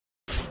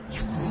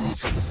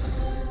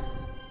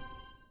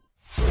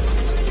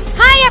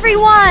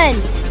everyone!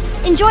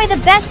 Enjoy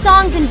the best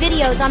songs and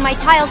videos on my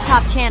Tiles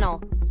Top channel.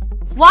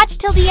 Watch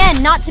till the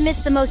end not to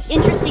miss the most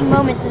interesting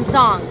moments and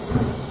songs.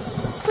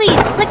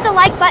 Please click the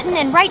like button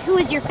and write who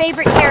is your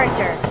favorite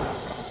character.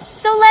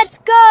 So let's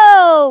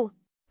go!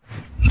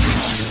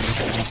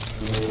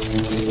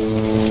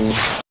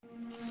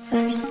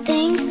 First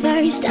things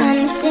first,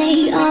 I'ma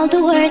say all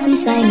the words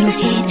inside my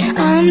head.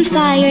 I'm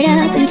fired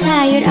up and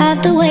tired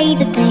of the way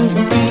that things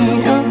have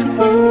been. Oh,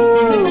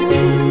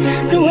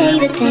 ooh, the way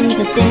that things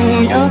have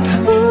been. Oh,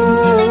 ooh.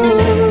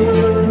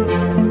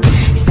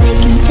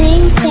 Second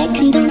thing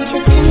second, don't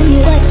you tell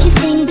me what you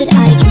think that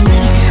I can be.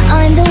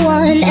 I'm the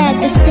one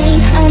at the sea,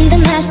 I'm the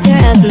master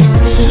of my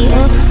sea.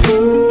 Oh,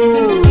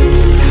 ooh,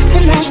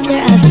 the master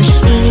of my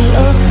sea.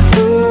 Oh,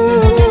 ooh.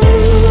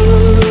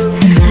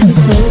 I was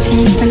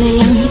broken from a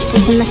young age,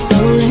 taking my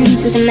soul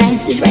into the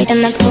masses,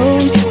 writing my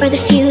poems for the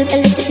few that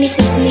looked at me,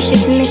 took to me, shook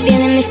to me,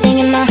 feeling me,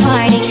 singing my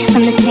heartache.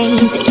 From the pain,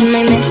 taking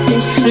my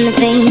message, from the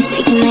veins,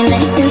 speaking my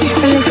lesson,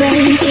 from the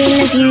brain, seeing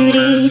the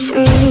beauty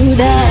through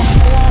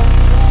the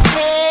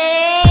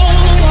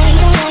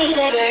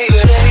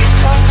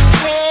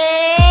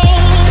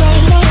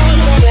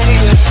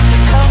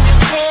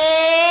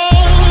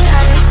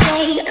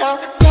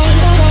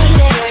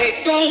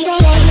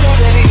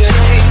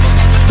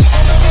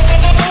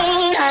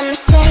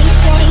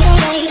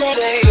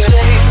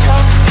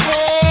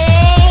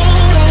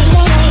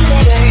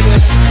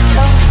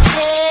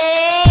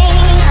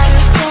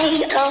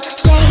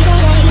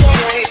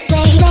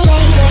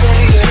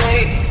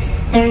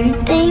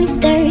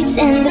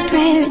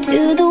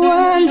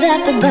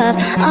above.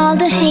 All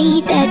the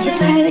hate that you've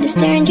heard has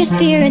turned your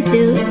spirit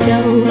to a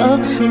dove. Oh,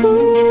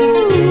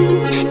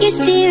 ooh, your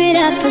spirit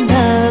up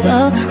above.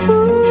 Oh,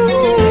 ooh.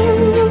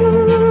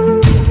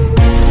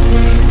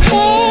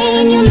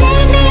 Pain, you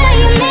made me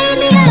a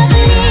believer,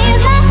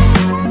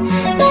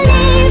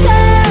 believer.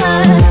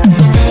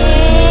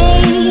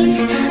 Pain,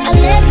 I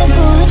let the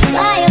bullets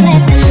fly, I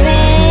let them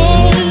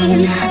rain.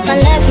 My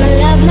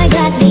love, my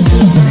God, they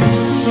keep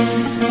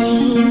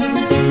pain.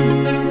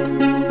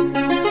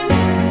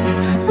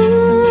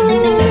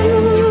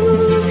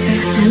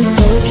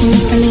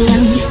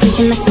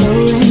 My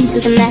soul into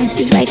the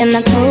masses, writing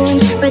my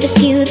poems for the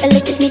few that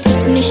looked at me, took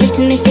to me, shook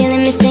to me,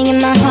 feeling me,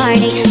 singing my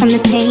heartache. From the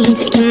pain,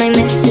 taking my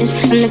message,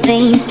 from the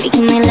veins,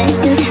 speaking my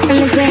lesson, from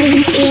the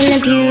brain, seeing the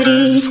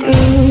beauty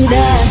through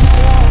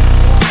the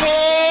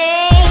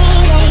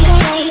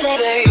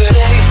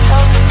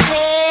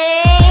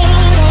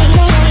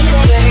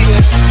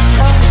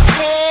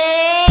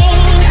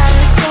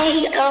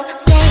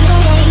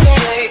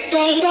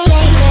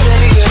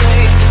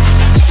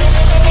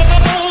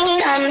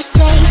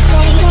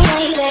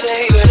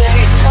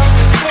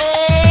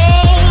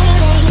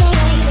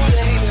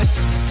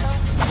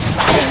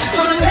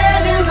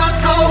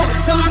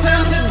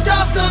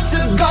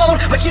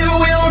but you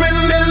will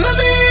remember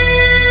me,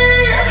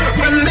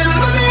 remember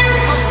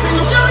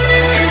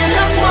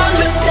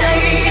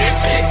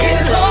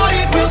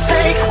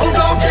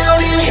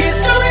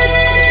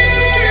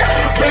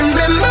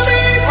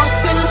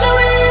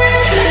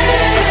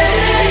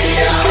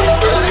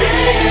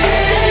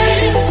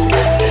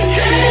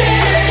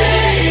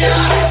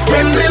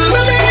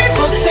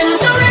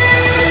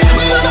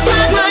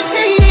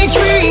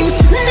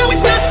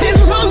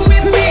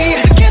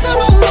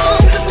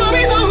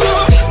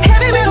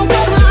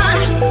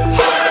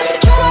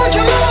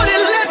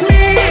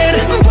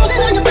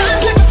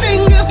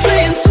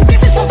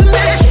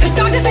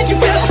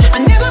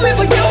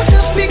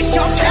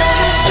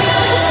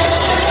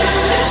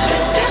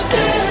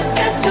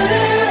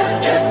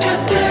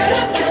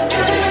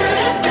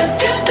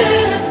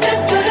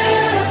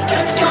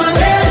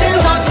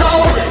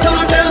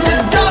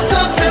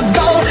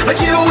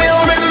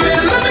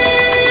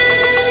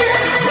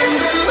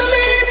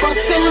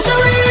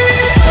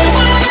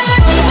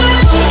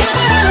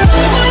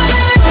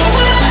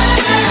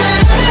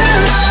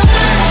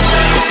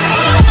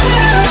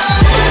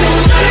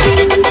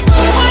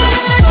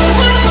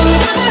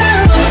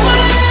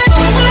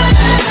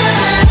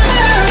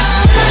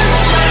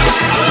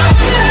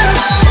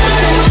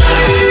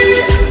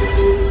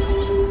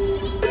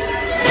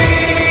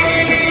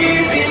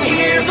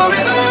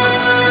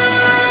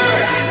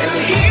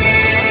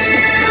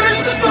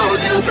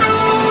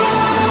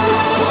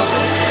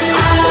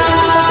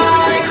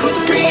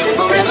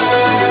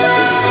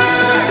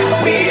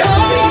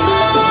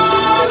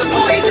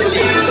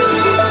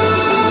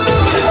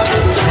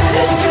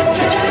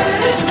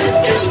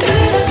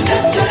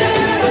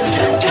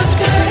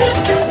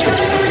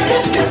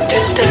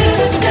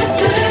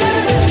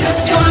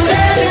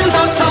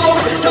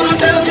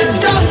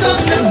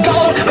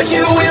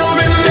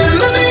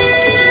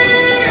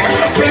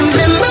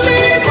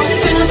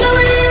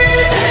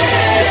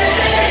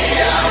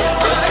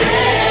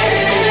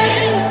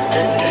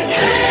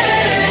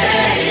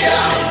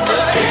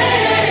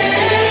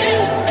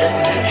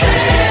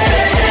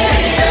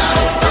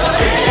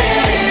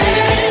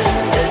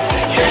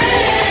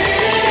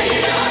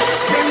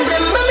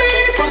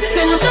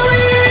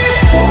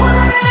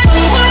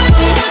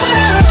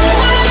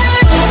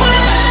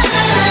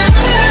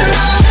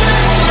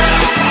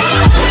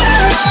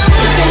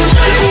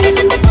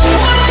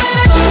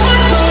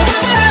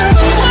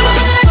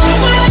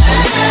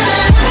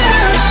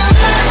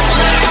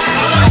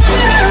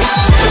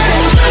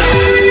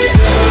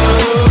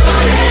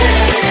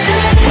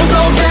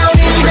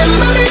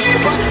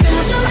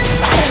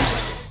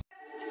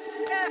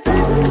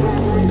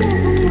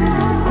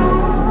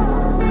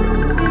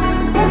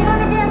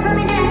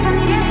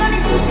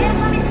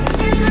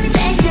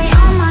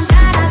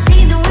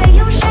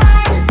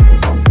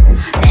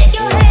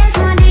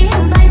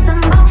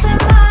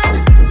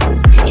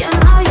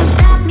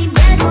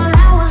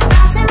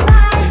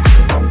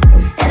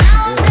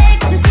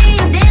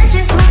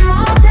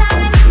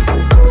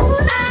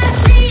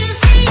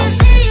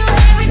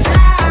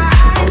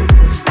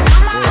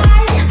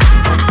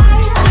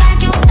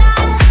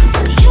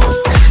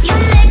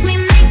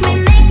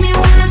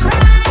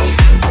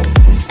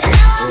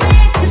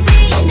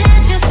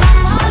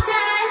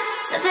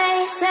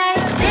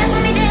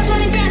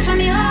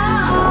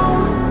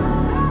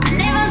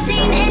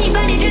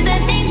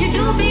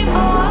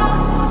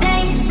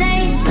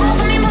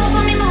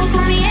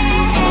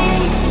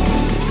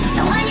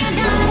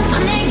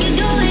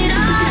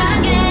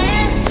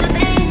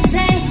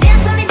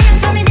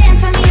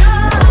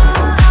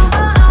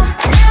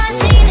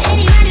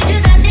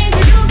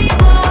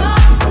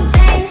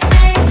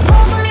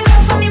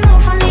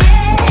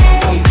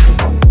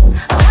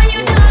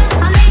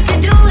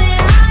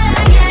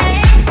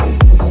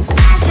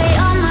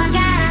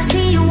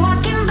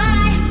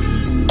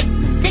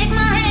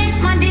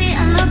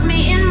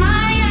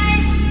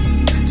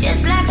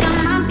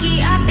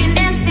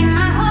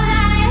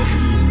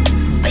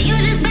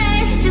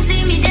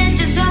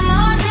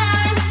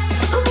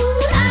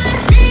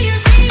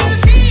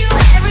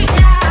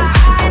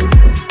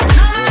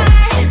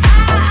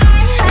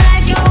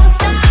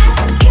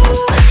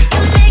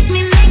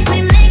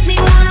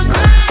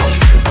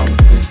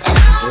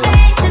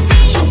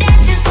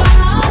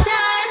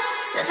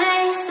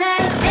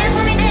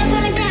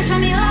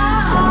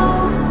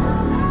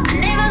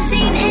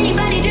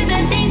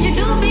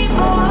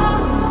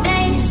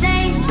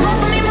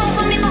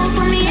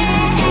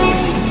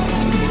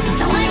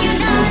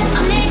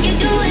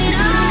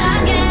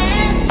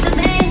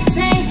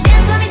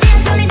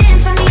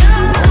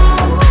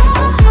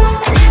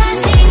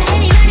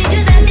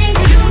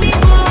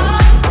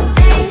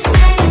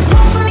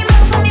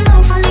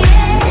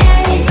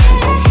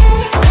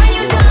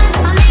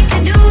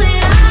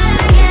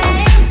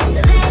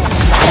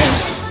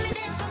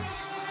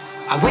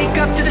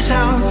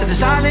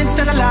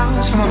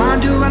miles for my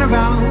mind to run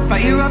around, my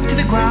ear up to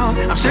the ground.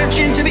 I'm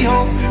searching to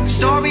behold the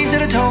stories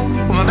that I told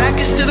when my back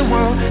is to the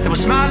world that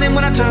was smiling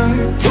when I turned.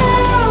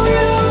 Tell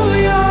you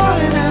you're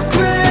the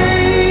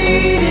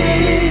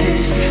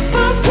greatest,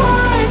 but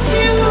once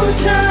you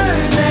turn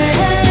the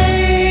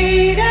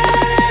hate it.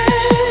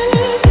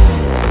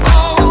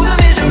 Oh, the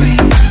misery.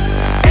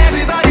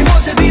 Everybody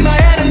wants to be my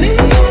enemy.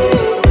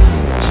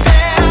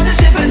 Spare the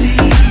sympathy.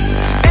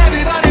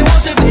 Everybody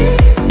wants to be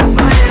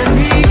my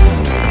enemy.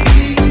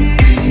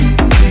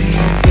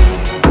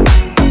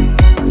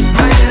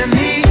 My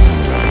enemy.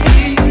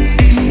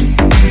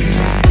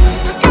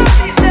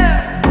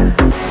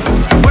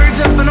 The words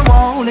up on the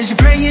wall as you're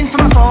praying for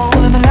my fall,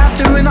 and the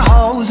laughter in the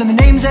halls and the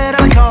names that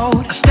I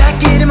called. I stack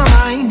it in my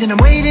mind and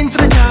I'm waiting for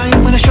the time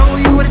when I show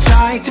you what it's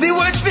like to be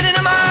words spinning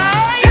in my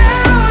mind.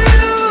 Tell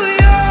you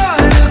you're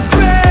the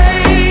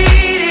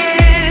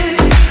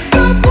greatest,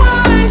 but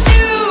once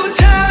you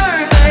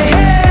turn the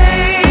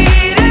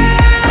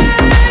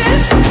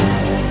haters.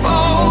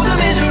 Oh, the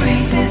misery.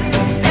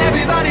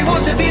 Everybody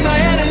wants to be my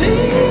enemy.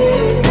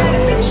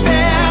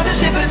 Spare the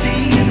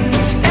sympathy.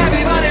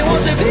 Everybody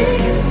wants to be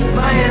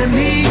my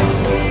enemy.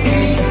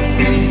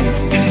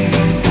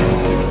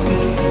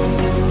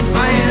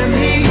 My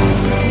enemy.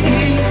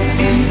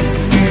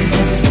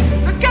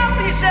 Look out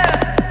for yourself.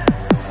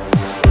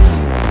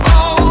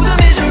 Oh, the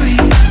misery.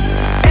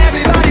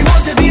 Everybody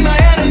wants to be my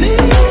enemy.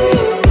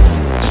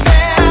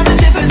 Spare the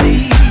sympathy.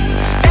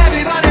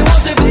 Everybody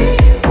wants to be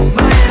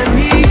my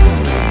enemy.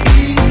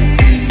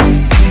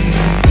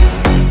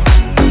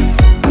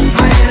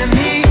 My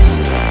enemy.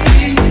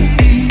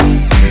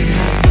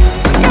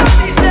 Look out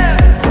for yourself.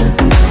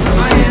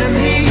 My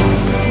enemy.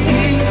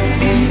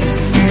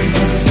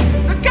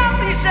 Look out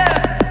for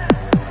yourself.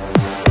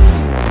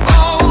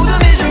 Oh, the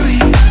misery.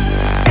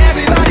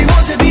 Everybody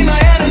wants to be my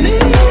enemy.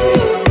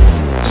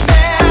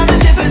 Spare the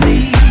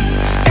sympathy.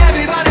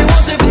 Everybody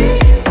wants to be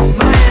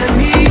my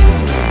enemy.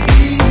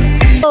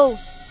 Oh.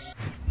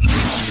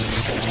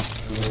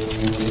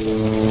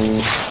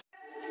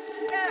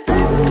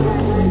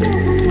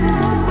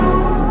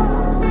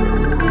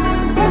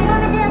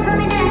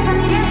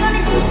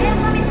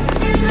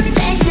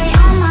 They say,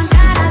 oh my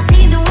God, I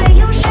see the way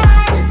you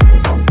shine.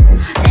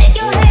 Take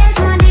your hands,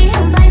 my dear,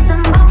 and place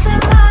them both in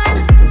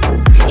mine.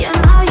 You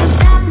know you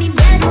stopped me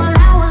dead while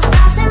I was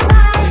passing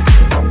by,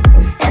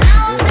 and I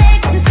would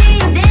beg to see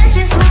you dance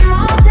just one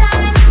more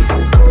time.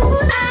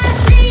 Ooh, I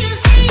see you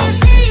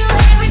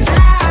every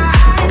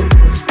time.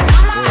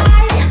 Come on, I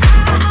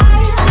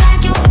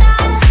like your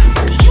style.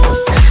 You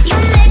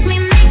make me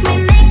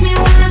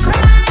wanna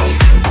cry,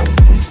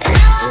 and I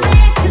would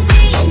beg to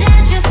see you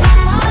dance just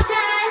one more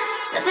time.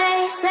 So they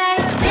say,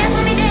 dance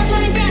for me, dance for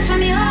me, dance for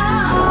me, oh, oh.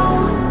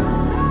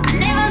 I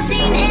never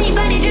seen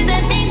anybody do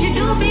the things you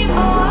do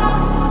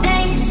before.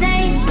 They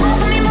say, move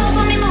for me, move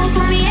for me, move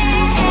for me,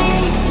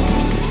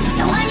 yeah.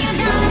 And when you're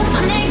done,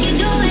 I'll make you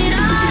do it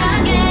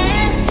all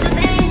again. So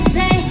they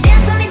say,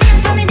 dance for me,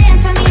 dance for me,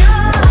 dance for me, oh,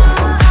 oh,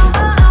 oh,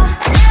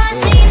 oh. I never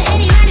seen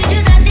anybody do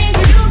the things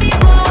you do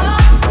before.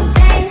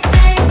 They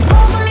say,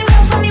 move for me,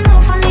 move for me,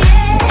 move for me, yeah.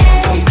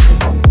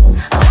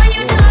 And when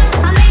you're done,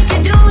 I'll make you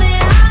do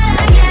it all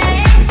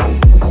again.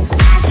 I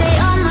say,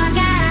 oh my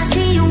God, I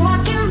see you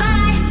walking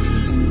by.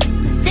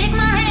 Take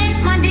my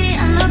hand, my dear,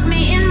 and look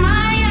me in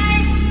my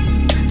eyes.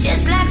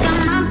 Just like a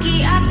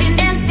monkey, I've been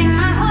dancing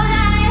my whole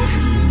life,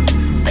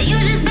 but you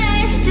just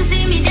beg to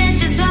see me dance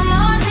just one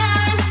more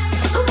time.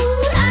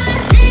 Ooh, I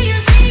see you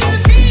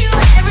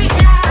every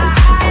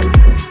time.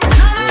 And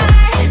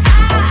alright, I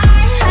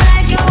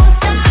like your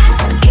style.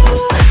 You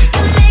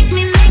make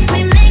me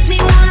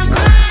wanna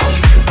cry,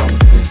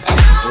 and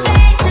I'll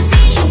beg to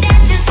see you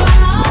dance just one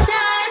more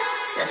time.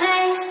 So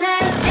they say,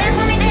 dance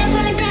for me, dance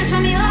for me, dance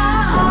for me, oh,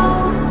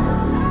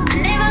 oh. I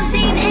never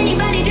seen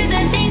anybody do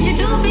the things you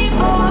do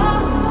before.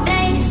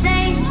 They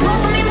say, move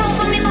for me, move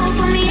for me, move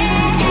for me,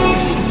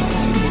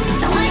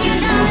 yeah. And when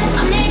you're done,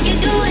 I'll make you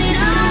do it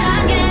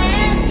all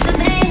again. So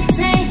they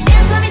say,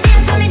 dance for me,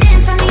 dance for me,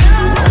 dance for me, oh,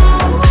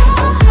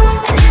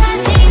 oh. I never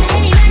seen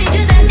anybody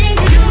do the things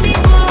you do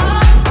before.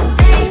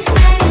 They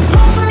say,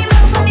 move for me,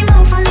 move for me,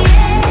 move for me, yeah.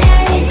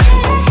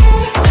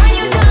 And when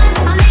you're done,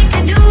 I'll make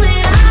you do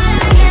it all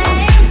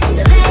again.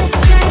 So they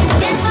say,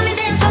 dance for me,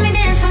 dance for me,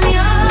 dance for me,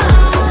 oh, oh, oh,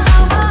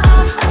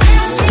 oh. I've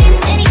never seen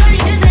anybody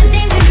do the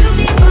things you do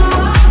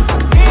before.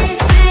 They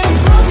say,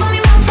 move for me,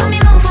 move for me,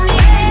 move for me,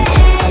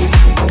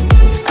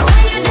 yeah. And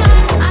when you're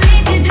done, I'll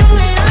make you do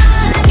it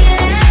all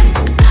again,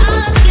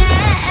 all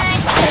again.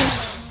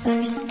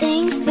 First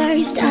things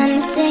first, I'ma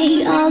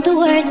say all the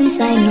words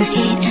inside my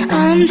head.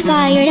 I'm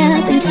fired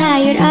up and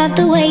tired of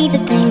the way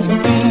that things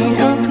have been.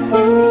 Oh,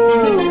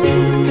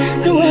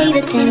 ooh, the way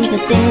that things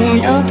have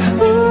been. Oh,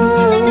 ooh.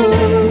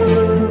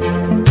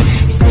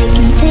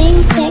 Second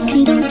thing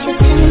second, don't you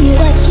tell me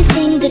what you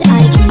think that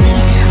I can be.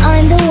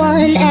 I'm the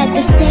one at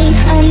the same,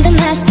 I'm the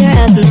master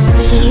of my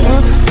sea.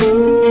 Oh,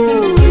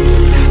 ooh,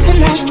 the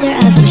master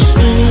of my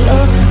sea.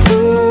 Oh,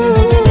 ooh.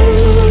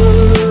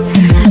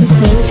 I was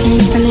broken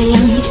from a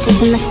young age,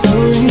 taking my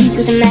soul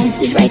into the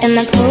masses, writing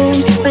my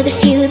poems for the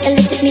few that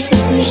looked at me, took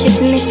to me, shook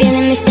to me.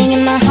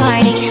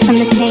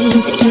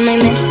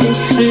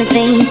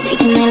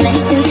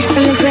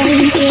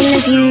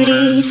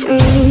 beauty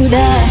through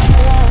the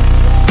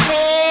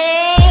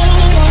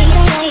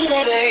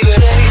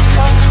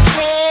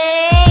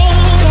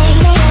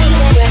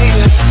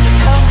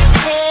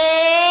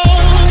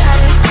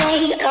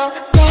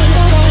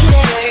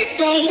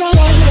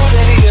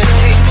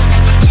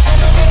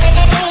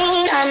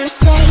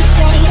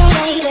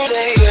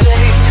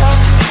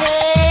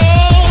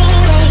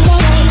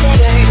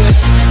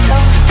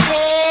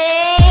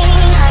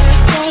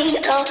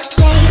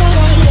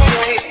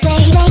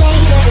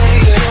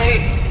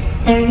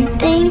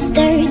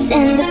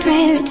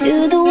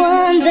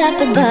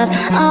above.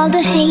 All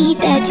the hate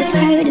that you've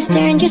heard has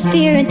turned your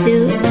spirit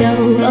to a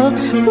dove. Oh,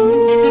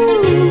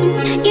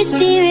 ooh, your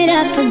spirit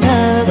up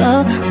above.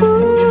 Oh, ooh.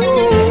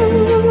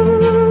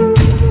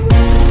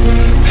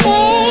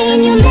 Hey,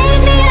 you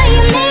made me a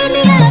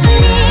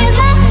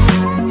believer,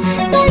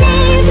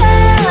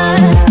 believer.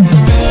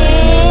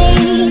 Hey,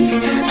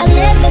 I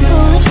let the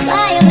bullets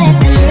fly, I let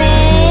them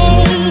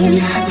rain.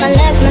 My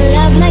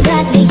love, my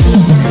God, they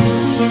keep the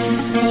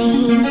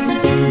pain.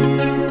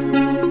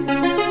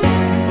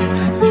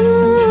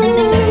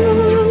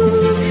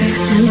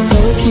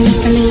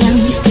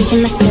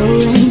 Speaking my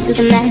soul into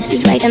the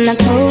masses, writing my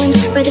poems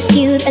for the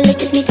few that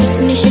looked at me, took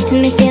to me, shook to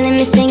me, feeling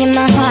me, singing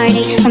my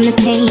heartache from the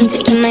pain,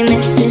 taking my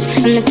message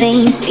from the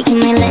veins, speaking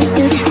my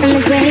lesson from the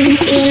brain,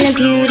 seeing the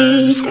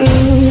beauty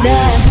through the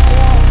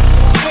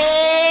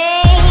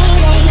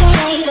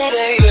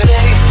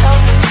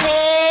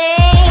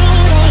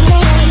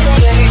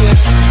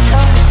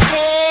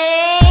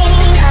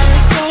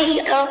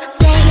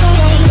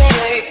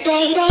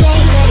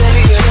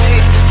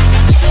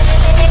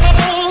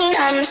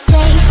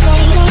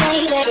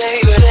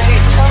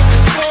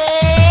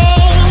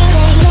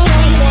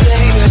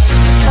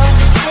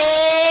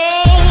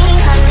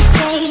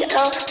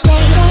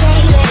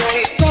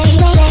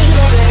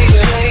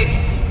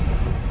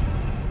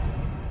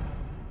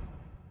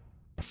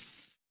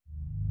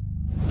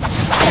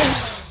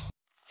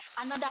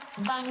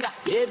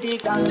baby,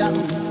 calm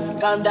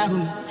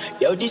down.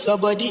 Yo, this your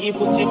body, it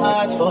puts in my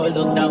heart for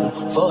lockdown,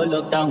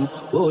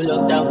 oh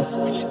lockdown.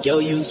 Yo,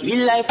 you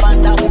sweet life,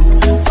 fan down.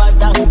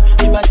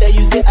 If I tell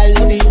you, say I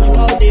love you,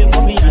 all day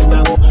for me, young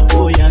down.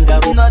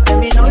 Not tell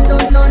me, no.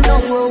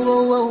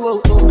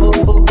 Whoa.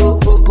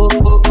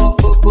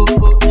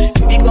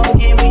 Baby, gon'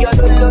 give me your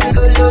lo.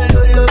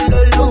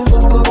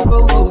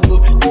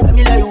 Tell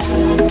me like, whoa.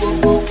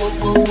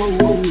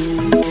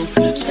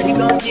 Shawty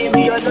gon' give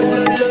me your lo.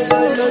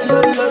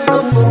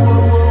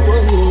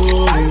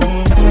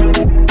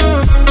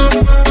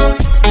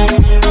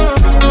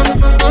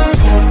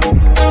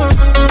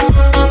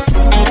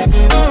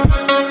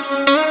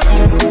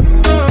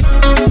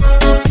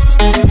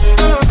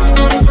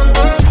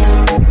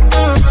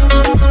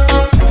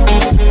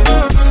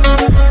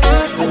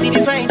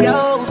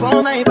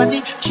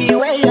 She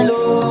wear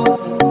yellow.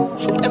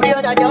 Every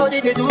other girl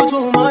they do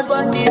too much,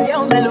 but this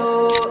girl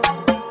mellow.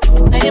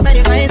 Now you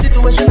might find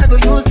situation I go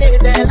use they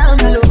tell I'm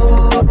mellow.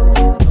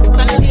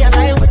 Finally I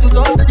find way to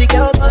talk to the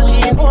girl, but she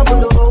ain't no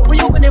follow. When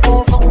you gonna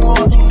phone for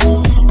one?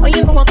 When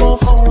you gonna go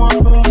for one?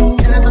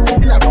 And I start to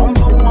feel like bum.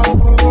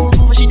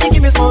 But she did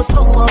give me small.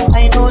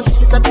 I know so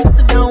she's a bit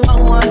sit down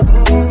one.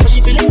 But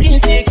she feeling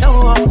insecure.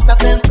 Cause her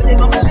friends when they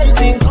got my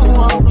lighting come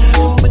on.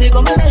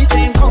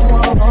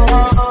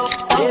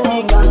 Baby,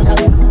 calm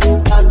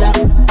down.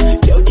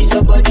 Yo, this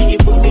your body, it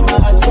puts in my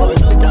heart for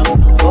lockdown.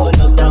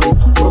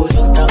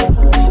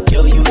 Yo,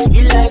 you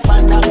sweet life,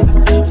 fan down.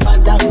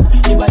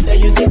 If I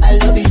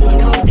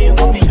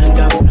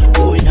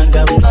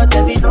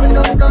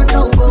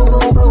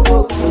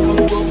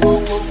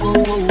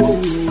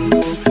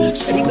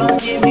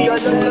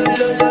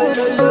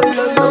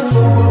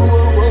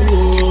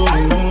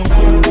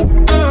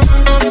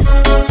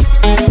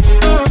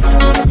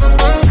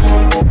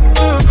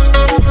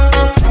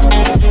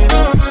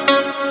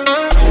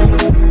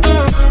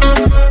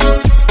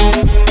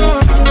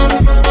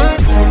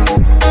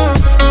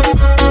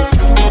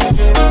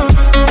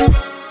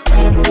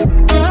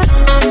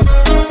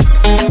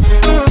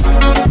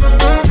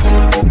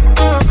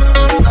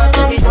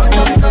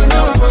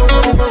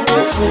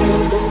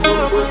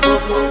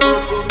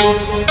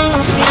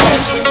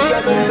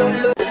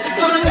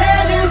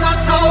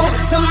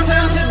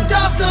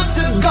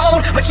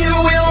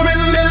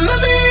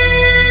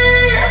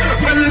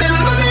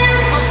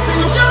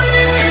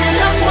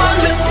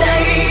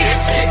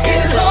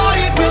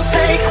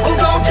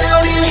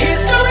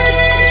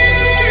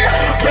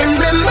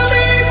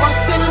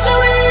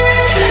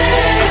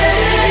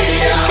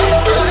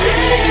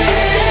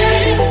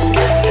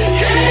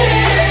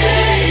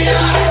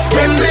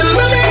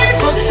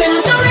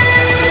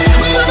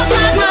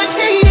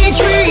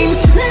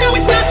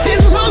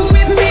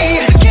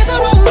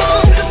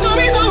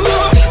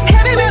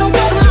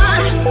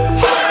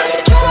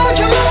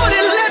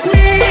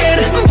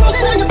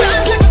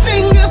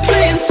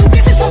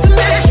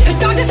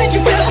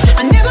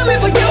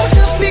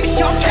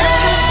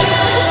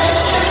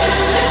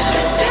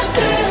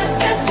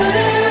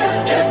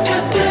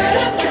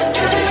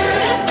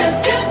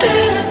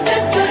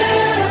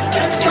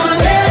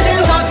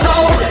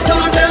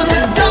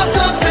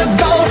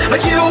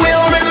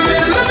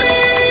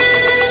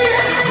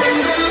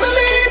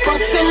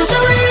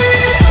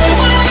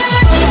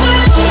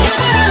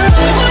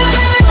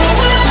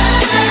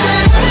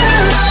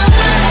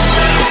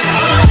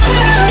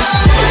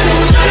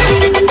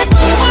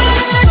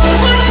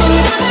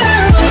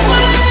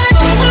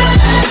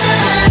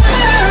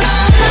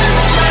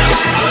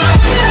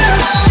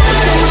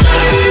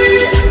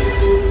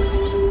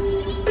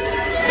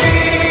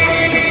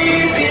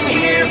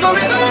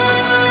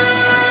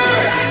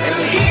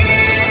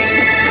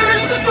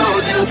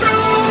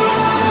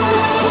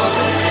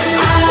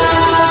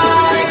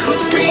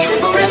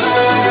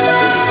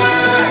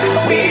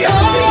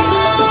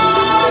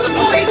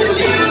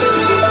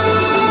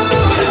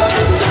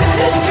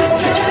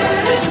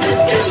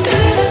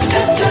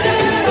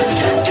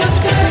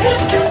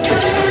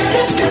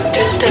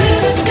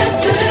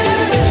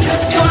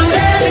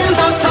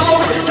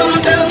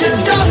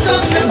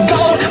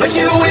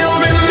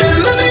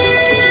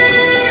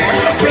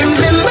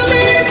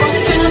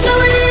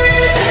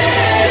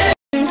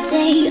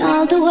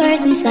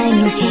inside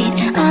my head.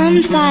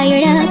 I'm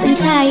fired up and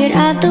tired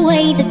of the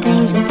way that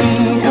things have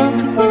been. Oh,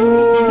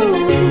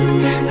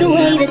 ooh, the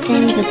way that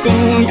things have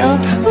been. Oh,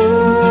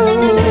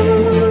 ooh.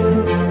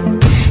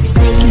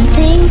 Second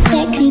thing,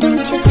 second,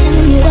 don't you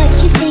tell me what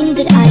you think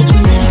that I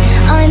can be.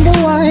 I'm the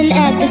one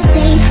at the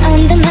same,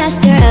 I'm the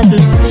master of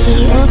my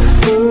sea.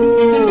 Oh,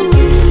 ooh,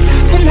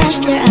 the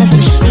master of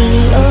my sea.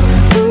 Oh,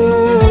 ooh.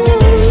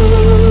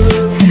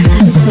 I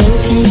was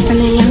broken from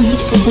a young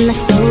age, taking my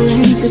soul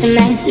into the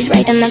masses,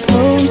 writing my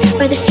poems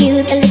for the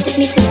few that looked at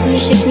me, took to me,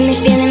 shook to me,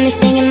 feeling me,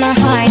 singing my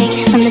heartache.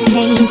 From the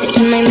pain,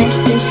 taking my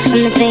message,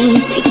 from the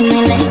veins, speaking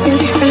my lesson,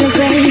 from the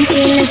brain,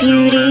 seeing the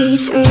beauty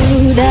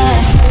through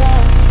the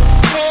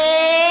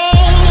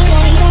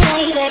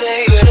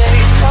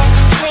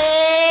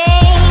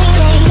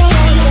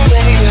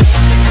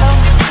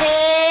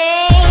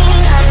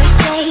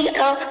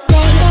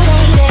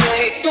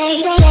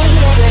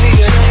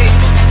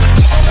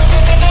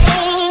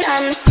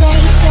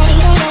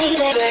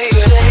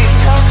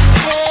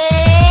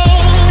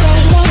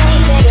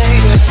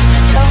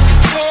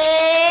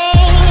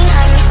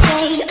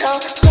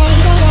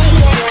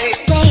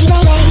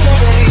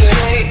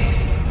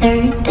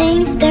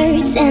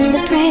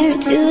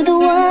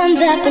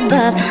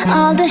above.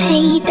 All the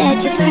hate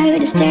that you've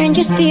heard has turned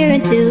your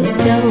spirit to a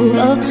dove.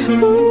 Oh,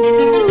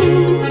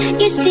 ooh,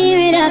 your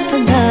spirit up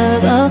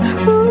above. Oh,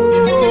 ooh.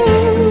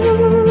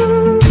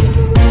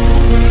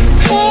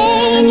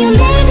 Hey, you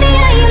made me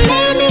a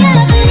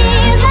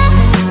believer,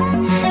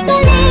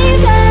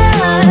 believer.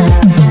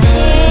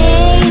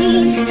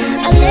 Pain,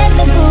 I let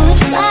the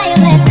bullets fly, I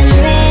let them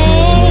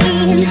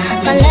rain.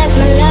 My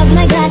love,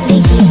 my God,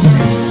 they keep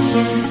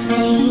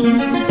pain.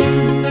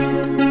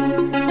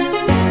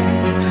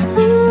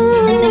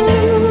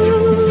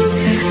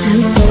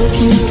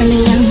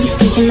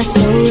 My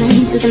soul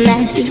into the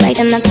masses,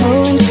 writing my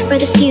poems for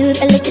the few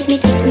that looked at me,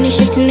 took to me,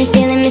 shook to me,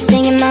 feeling me,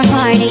 singing my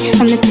heartache.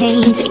 From the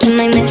pain, taking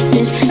my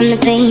message, from the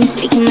veins,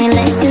 speaking my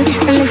lesson,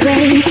 from the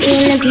brain,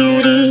 seeing the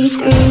beauty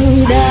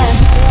through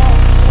the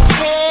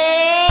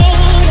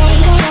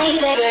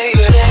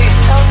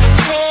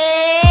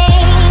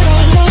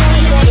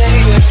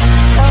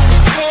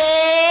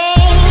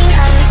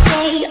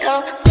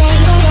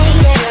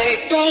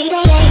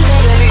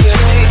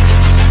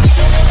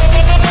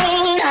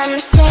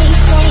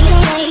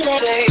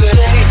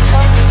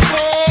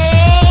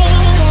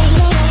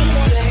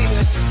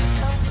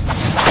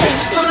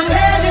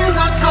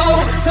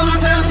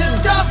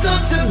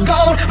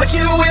but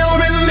you will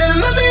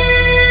remember me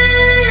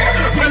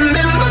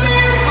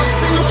for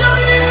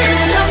centuries.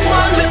 Just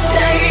one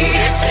mistake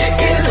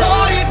is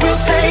all it will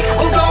take.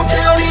 We'll go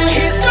down in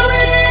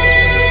history.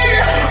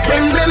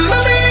 Remember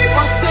me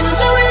for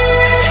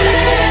centuries.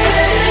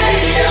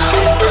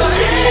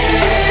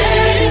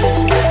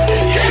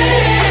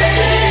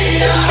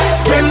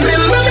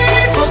 Remember me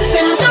for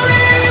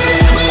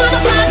centuries.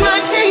 Mama tried my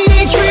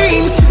teenage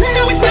dreams.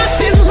 No, it's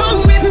nothing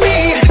wrong with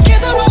me.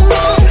 Kids are all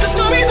wrong. The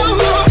stories are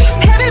wrong.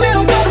 Heavy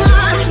metal broke my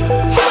heart.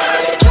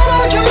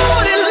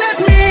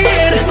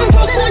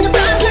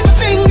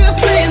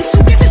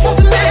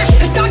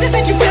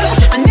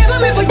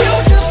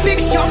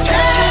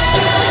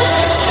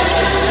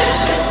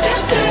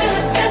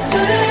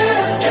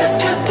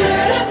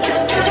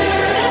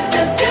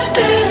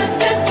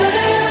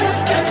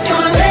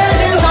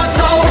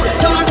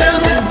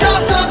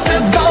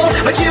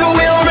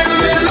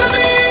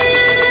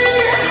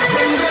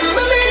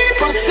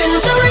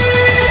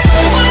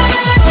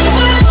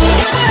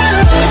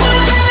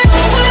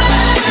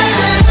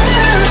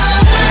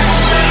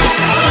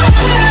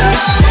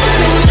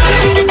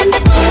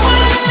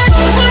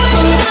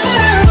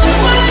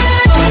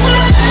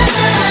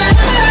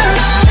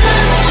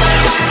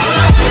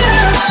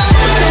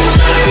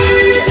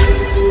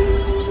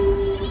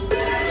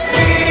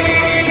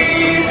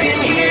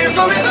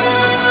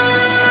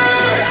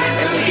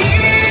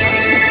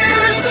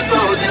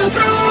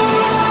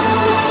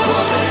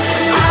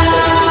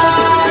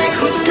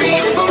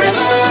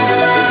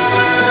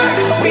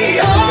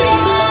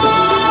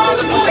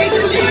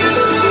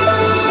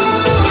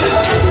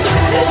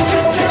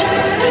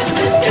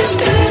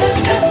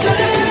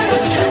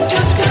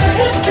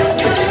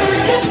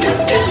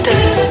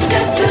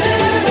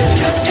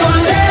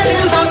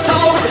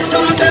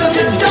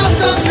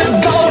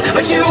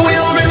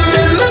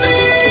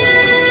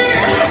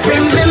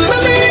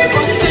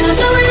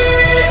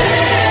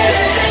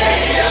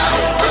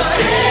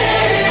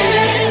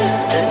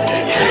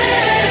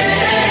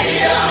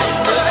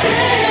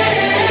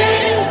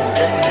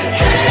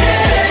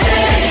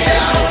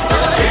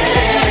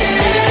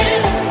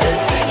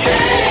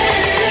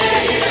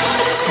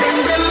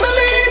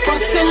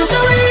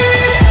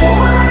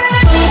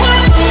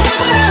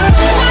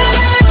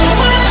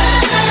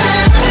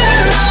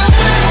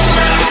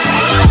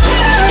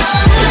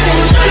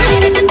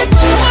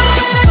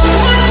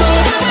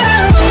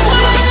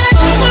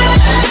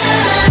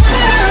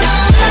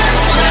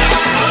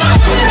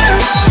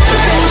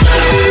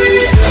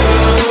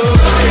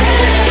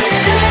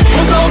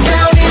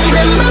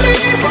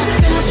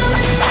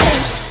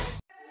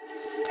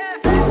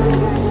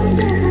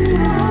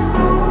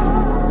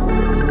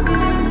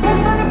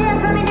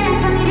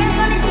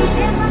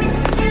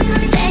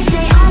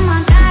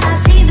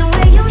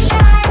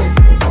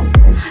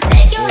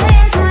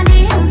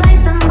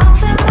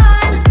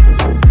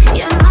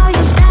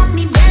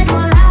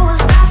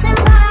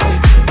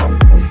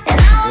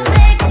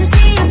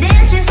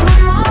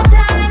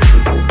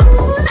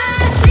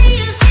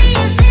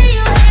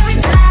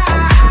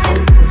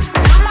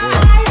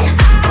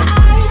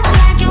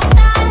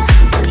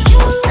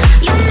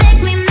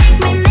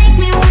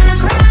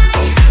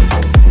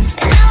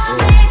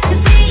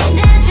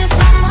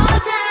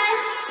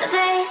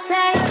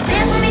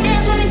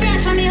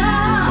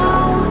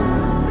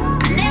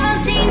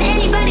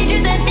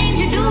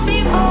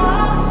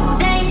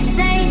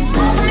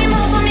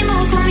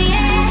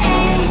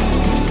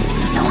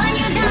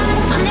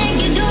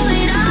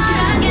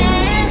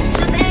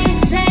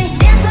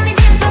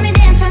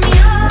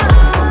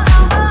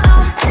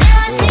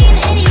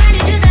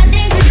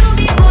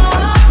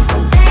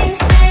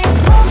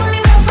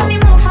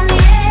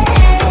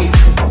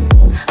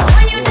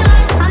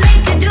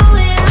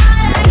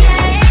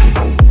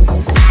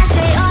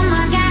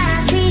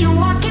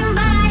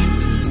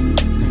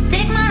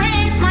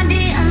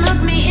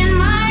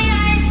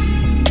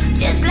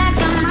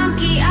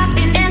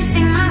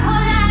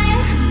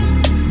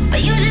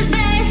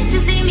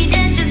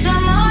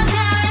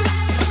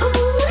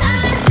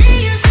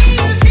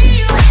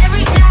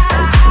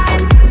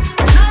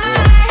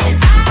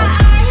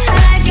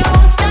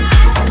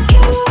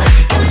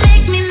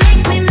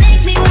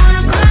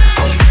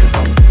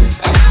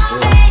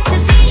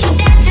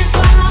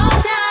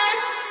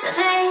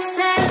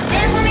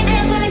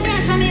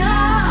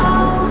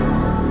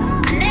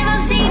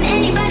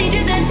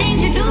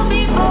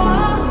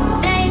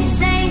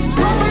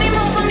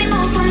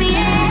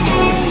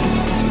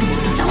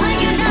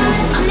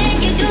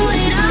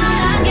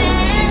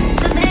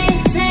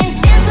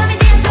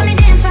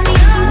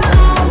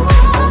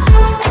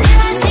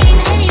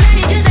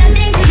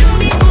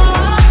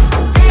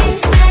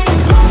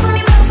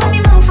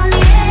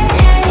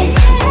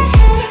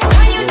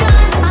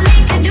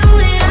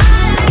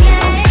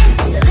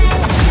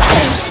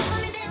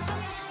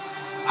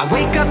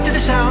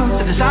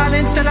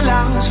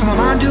 allows for my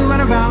mind to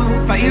run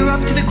around, my ear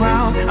up to the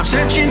ground. I'm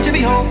searching to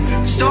behold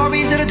the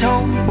stories that I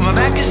told when my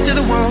back is to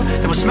the world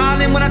that was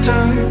smiling when I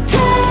turned.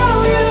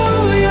 Tell you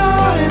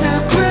you're the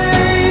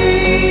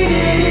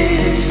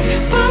greatest,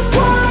 but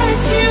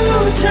once you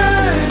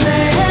turn the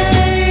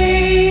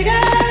haters,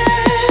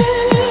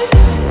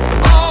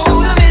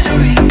 oh the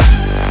misery.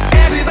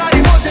 Everybody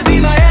wants to be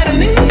my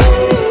enemy.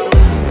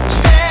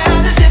 Spare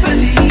the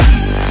sympathy.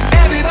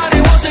 Everybody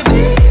wants to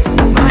be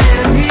my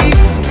enemy.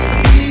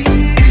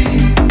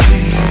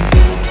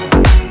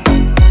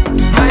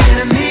 My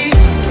enemy.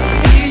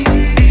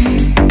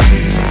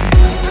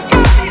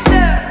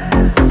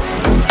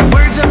 The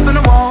words up on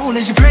the wall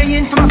as you're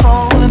praying for my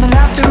fall, and the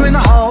laughter in the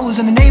halls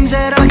and the names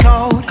that I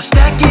called. I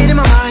stack it in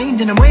my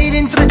mind and I'm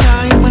waiting for the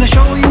time when I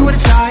show you what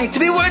it's like to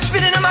be words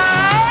spitting in my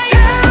eyes.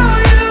 Tell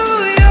you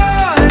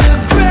you're the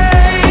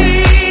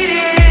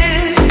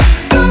greatest,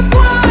 but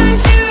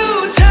once you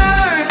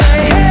turn the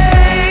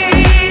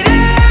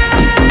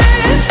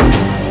haters,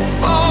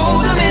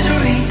 oh the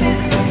misery.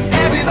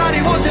 Everybody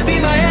wants to be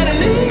my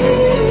enemy.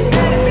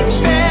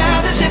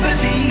 Spare the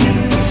sympathy.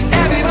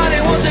 Everybody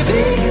wants to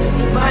be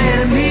my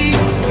enemy.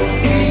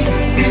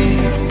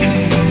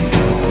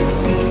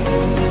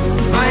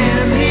 My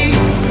enemy.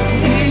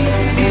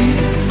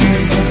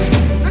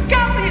 Look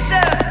out for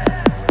yourself.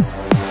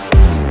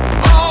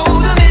 Oh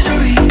the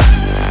misery.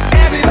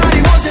 Everybody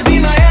wants to be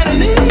my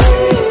enemy.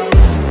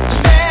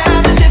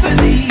 Spare the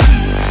sympathy.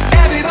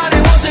 Everybody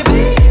wants to be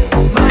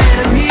my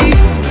enemy.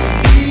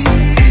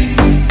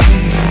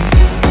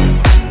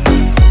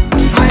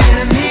 My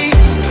enemy.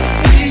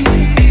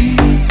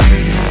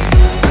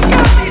 Look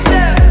out for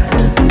yourself.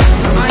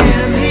 My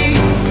enemy.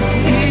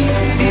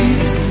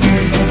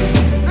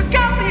 Look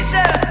out for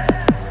yourself.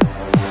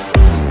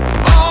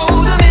 Oh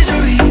the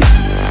misery.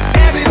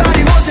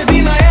 Everybody wants to be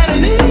my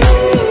enemy.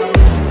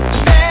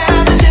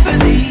 Spare the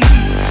sympathy.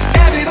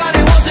 Everybody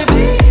wants to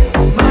be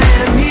my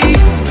enemy.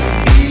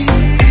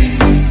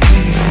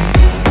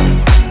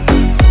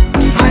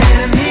 My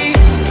enemy.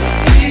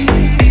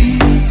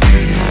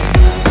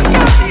 Look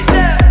out for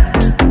yourself.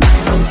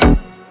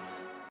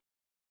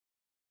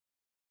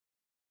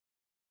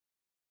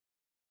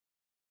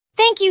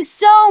 Thank you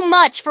so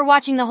much for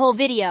watching the whole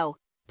video.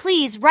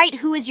 Please write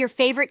who is your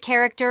favorite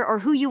character or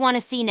who you want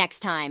to see next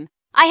time.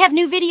 I have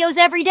new videos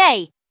every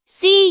day.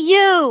 See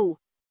you!